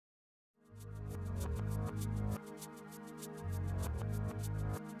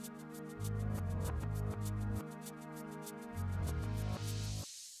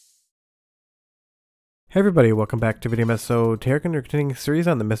Hey everybody, welcome back to Video Mess. So today we're continuing a series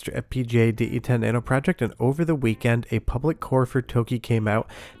on the MiSTer FPGA DE10 Nano project, and over the weekend a public core for Toki came out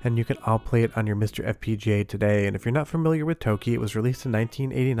and you can all play it on your MiSTer FPGA today. And if you're not familiar with Toki, it was released in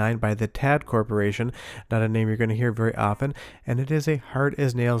 1989 by the TAD Corporation, not a name you're going to hear very often, and it is a hard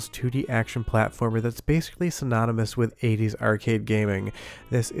as nails 2D action platformer that's basically synonymous with 80s arcade gaming.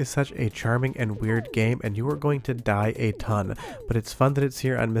 This is such a charming and weird game and you are going to die a ton, but it's fun that it's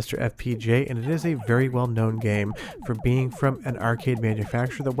here on MiSTer FPGA, and it is a very well-known game for being from an arcade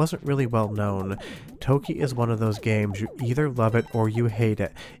manufacturer that wasn't really well known. Toki is one of those games you either love it or you hate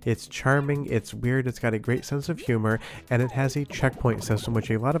it. It's charming, it's weird, it's got a great sense of humor, and it has a checkpoint system which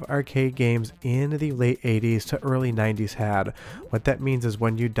a lot of arcade games in the late 80s to early 90s had. What that means is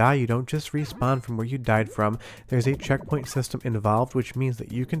when you die, you don't just respawn from where you died from. There's a checkpoint system involved, which means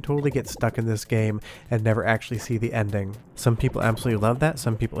that you can totally get stuck in this game and never actually see the ending. Some people absolutely love that,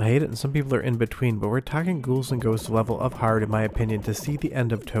 some people hate it, and some people are in between, but we're talking ghouls and ghosts level of hard, in my opinion, to see the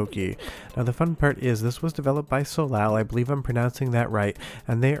end of Toki. Now the fun part is this was developed by Solal, I believe I'm pronouncing that right,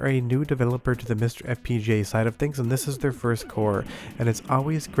 and they are a new developer to the MiSTer FPGA side of things, and this is their first core. And it's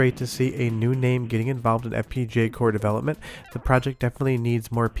always great to see a new name getting involved in FPGA core development. The project definitely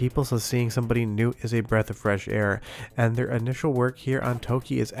needs more people, so seeing somebody new is a breath of fresh air. And their initial work here on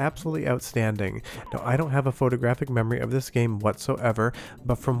Toki is absolutely outstanding. Now I don't have a photographic memory of this game whatsoever,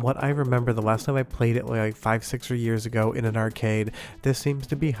 but from what I remember the last time I played it like 5-6 years ago in an arcade, this seems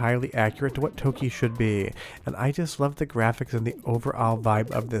to be highly accurate to what Toki should be. And I just love the graphics and the overall vibe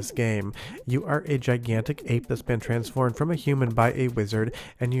of this game. You are a gigantic ape that's been transformed from a human by a wizard,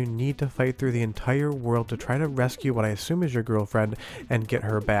 and you need to fight through the entire world to try to rescue what I assume is your girlfriend and get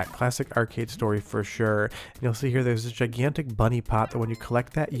her back. Classic arcade story for sure. And you'll see here there's this gigantic bunny pot that when you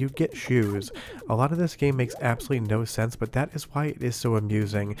collect that you get shoes. A lot of this game makes absolutely no sense, but that is why it is so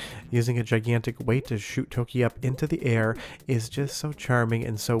amusing. Using a gigantic weight to shoot Toki up into the air is just so charming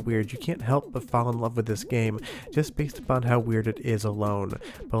and so weird. You can't help but fall in love with this game just based upon how weird it is alone.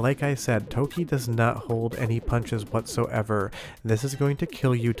 But like I said, Toki does not hold any punches whatsoever. This is going to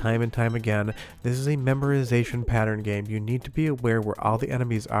kill you time and time again. This is a memorization pattern game. You need to be aware where all the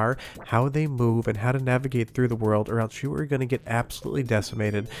enemies are, how they move, and how to navigate through the world, or else you are going to get absolutely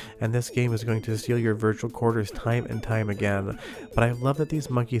decimated, and this game is going to steal your virtual quarters time and time again. But I love that these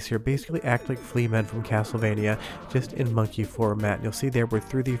monkeys here basically act like flea men from Castlevania, just in monkey format. And you'll see there we're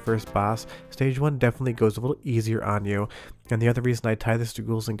through the first boss. Stage 1 definitely goes a little easier on you. And the other reason I tie this to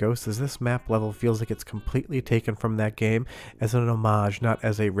Ghouls and Ghosts is this map level feels like it's completely taken from that game as an homage, not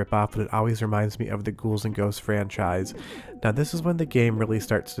as a ripoff, but it always reminds me of the Ghouls and Ghosts franchise. Now this is when the game really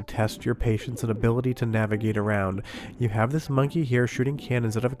starts to test your patience and ability to navigate around. You have this monkey here shooting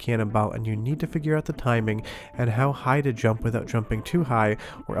cannons out of a cannonball, and you need to figure out the timing and how high to jump without jumping too high,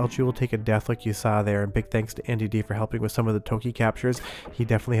 or else you will take a death like you saw there. And big thanks to Andy D for helping with some of the Toki captures. He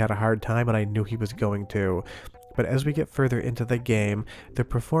definitely had a hard time, and I knew he was going to. But as we get further into the game, the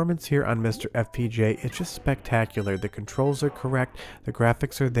performance here on MiSTer FPGA is just spectacular. The controls are correct, the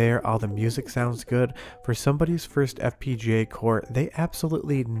graphics are there, all the music sounds good. For somebody's first FPGA core, they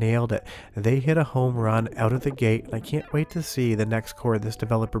absolutely nailed it. They hit a home run out of the gate, and I can't wait to see the next core this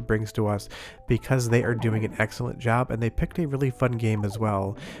developer brings to us, because they are doing an excellent job, and they picked a really fun game as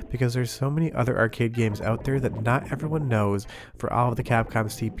well. Because there's so many other arcade games out there that not everyone knows, for all of the Capcom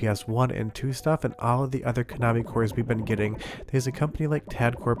CPS 1 and 2 stuff and all of the other Konami cores we've been getting. There's a company like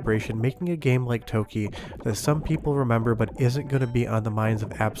TAD Corporation making a game like Toki that some people remember but isn't going to be on the minds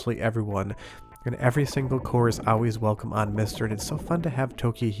of absolutely everyone. And every single core is always welcome on MiSTer, and it's so fun to have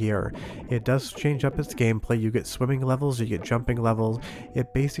Toki here. It does change up its gameplay. You get swimming levels, you get jumping levels.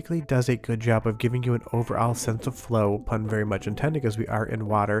 It basically does a good job of giving you an overall sense of flow, pun very much intended because we are in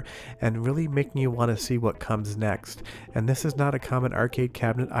water, and really making you want to see what comes next. And this is not a common arcade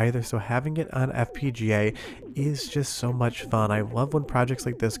cabinet either, so having it on FPGA is just so much fun. I love when projects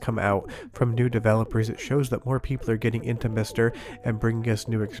like this come out from new developers. It shows that more people are getting into MiSTer and bringing us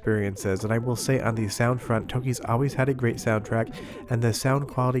new experiences. And I will say on the sound front, Toki's always had a great soundtrack, and the sound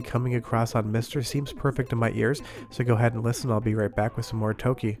quality coming across on MiSTer seems perfect in my ears, so go ahead and listen. I'll be right back with some more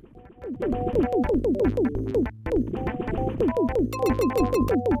Toki.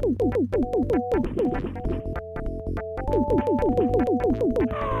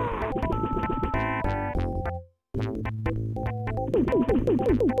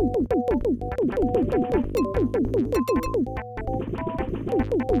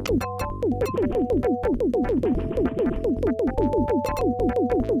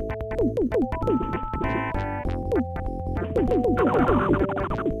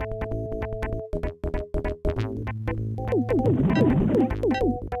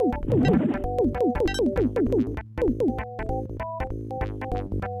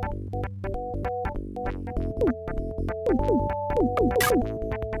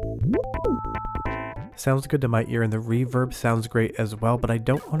 sounds good to my ear, and the reverb sounds great as well, but I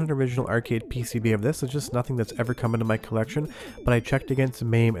don't own an original arcade PCB of this. It's just nothing that's ever come into my collection, but I checked against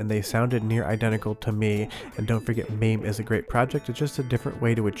MAME and they sounded near identical to me. And don't forget, MAME is a great project. It's just a different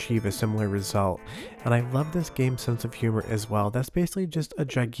way to achieve a similar result. And I love this game's sense of humor as well. That's basically just a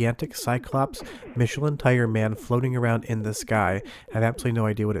gigantic Cyclops Michelin tire man floating around in the sky. I have absolutely no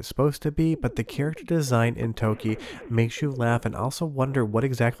idea what it's supposed to be, but the character design in Toki makes you laugh and also wonder what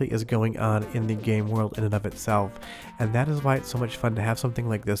exactly is going on in the game world in and of itself. And that is why it's so much fun to have something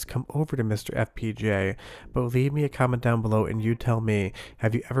like this come over to MiSTer FPGA. But leave me a comment down below and you tell me,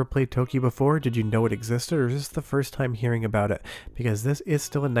 have you ever played Toki before? Did you know it existed, or is this the first time hearing about it? Because this is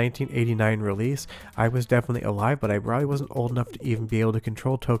still a 1989 release. I was definitely alive, but I probably wasn't old enough to even be able to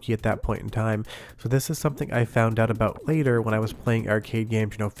control Toki at that point in time. So this is something I found out about later when I was playing arcade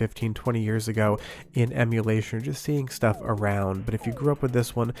games, 15-20 years ago in emulation, or just seeing stuff around. But if you grew up with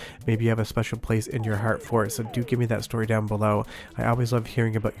this one, maybe you have a special place in your heart for it, so do give me that story down below. I always love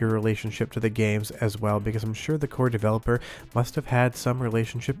hearing about your relationship to the games as well, because I'm sure the core developer must have had some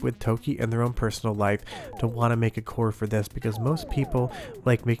relationship with Toki in their own personal life to want to make a core for this, because most people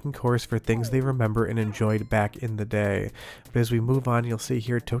like making cores for things they remember and enjoyed back in the day. But as we move on, you'll see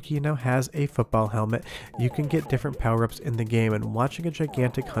here Toki now has a football helmet. You can get different power-ups in the game, and watching a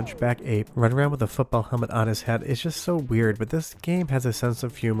gigantic hunchback ape run around with a football helmet on his head is just so weird. But this game has a sense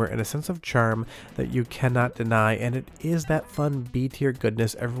of humor and a sense of charm that you cannot deny, and it is that fun B-tier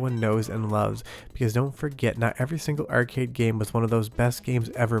goodness everyone knows and loves. Because don't forget, not every single arcade game was one of those best games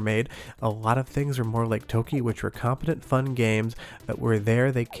ever made. A lot of things are more like Toki, which were competent, fun games that were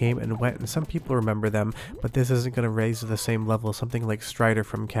there, they came and went, and some people remember them, but this isn't going to raise to the same level as something like Strider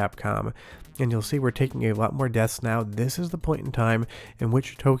from Capcom. And you'll see we're taking a lot more deaths now. This is the point in time in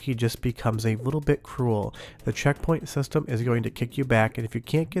which Toki just becomes a little bit cruel. The checkpoint system is going to kick you back, and if you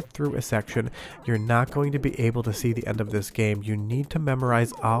can't get through a section, you're not going to be able to see the end of this game. You need to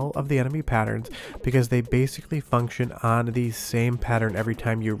memorize all of the enemy patterns, because they basically function on the same pattern every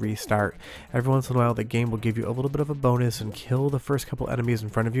time you restart. Every once in a while, the game will give you a little bit of a bonus and kill the first couple enemies in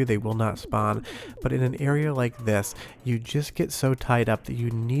front of you. They will not spawn. But in an area like this, you just get so tied up that you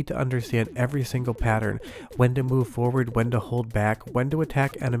need to understand every single pattern, when to move forward, when to hold back, when to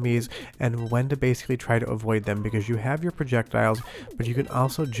attack enemies, and when to basically try to avoid them, because you have your projectiles, but you can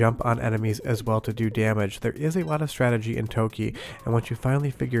also jump on enemies as well to do damage. There is a lot of strategy in Toki, and once you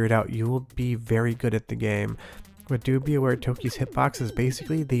finally figure it out, you will be very good at the game. But do be aware, Toki's hitbox is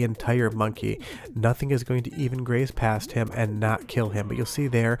basically the entire monkey. Nothing is going to even graze past him and not kill him. But you'll see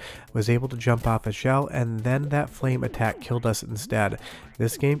there, was able to jump off a shell, and then that flame attack killed us instead.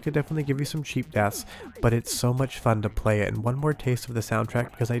 This game could definitely give you some cheap deaths, but it's so much fun to play it. And one more taste of the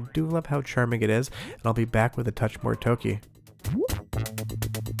soundtrack, because I do love how charming it is, and I'll be back with a touch more Toki.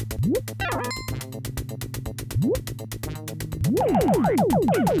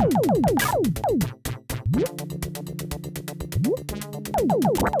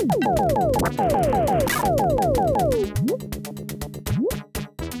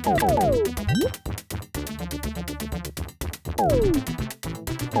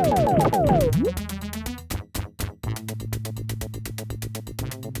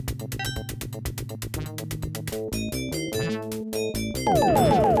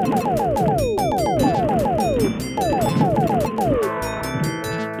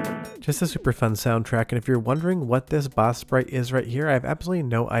 Just a super fun soundtrack, and if you're wondering what this boss sprite is right here, I have absolutely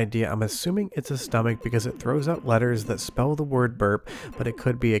no idea. I'm assuming it's a stomach because it throws out letters that spell the word burp, but it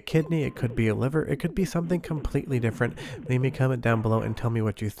could be a kidney, it could be a liver, it could be something completely different. Leave me a comment down below and tell me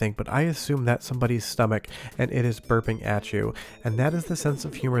what you think, but I assume that's somebody's stomach and it is burping at you. And that is the sense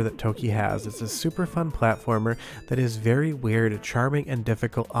of humor that Toki has. It's a super fun platformer that is very weird, charming, and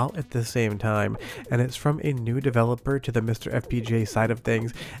difficult all at the same time. And it's from a new developer to the MiSTer FPGA side of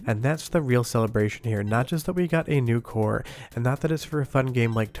things, and that's the real celebration here. Not just that we got a new core, and not that it's for a fun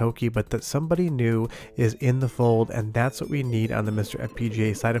game like Toki, but that somebody new is in the fold, and that's what we need on the MiSTer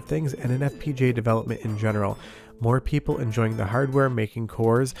FPGA side of things and in FPGA development in general. More people enjoying the hardware, making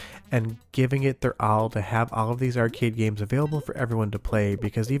cores, and giving it their all to have all of these arcade games available for everyone to play,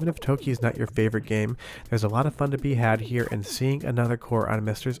 because even if Toki is not your favorite game, there's a lot of fun to be had here, and seeing another core on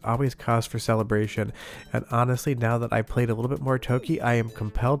MiSTer's always cause for celebration. And honestly, now that I played a little bit more Toki, I am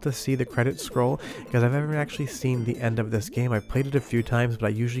compelled to see the credits scroll, because I've never actually seen the end of this game. I've played it a few times, but I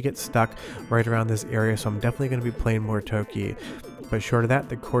usually get stuck right around this area, so I'm definitely going to be playing more Toki. But short of that,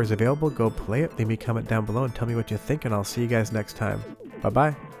 the core is available. Go play it. Leave me a comment down below and tell me what you think, and I'll see you guys next time.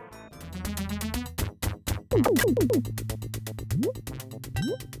 Bye-bye.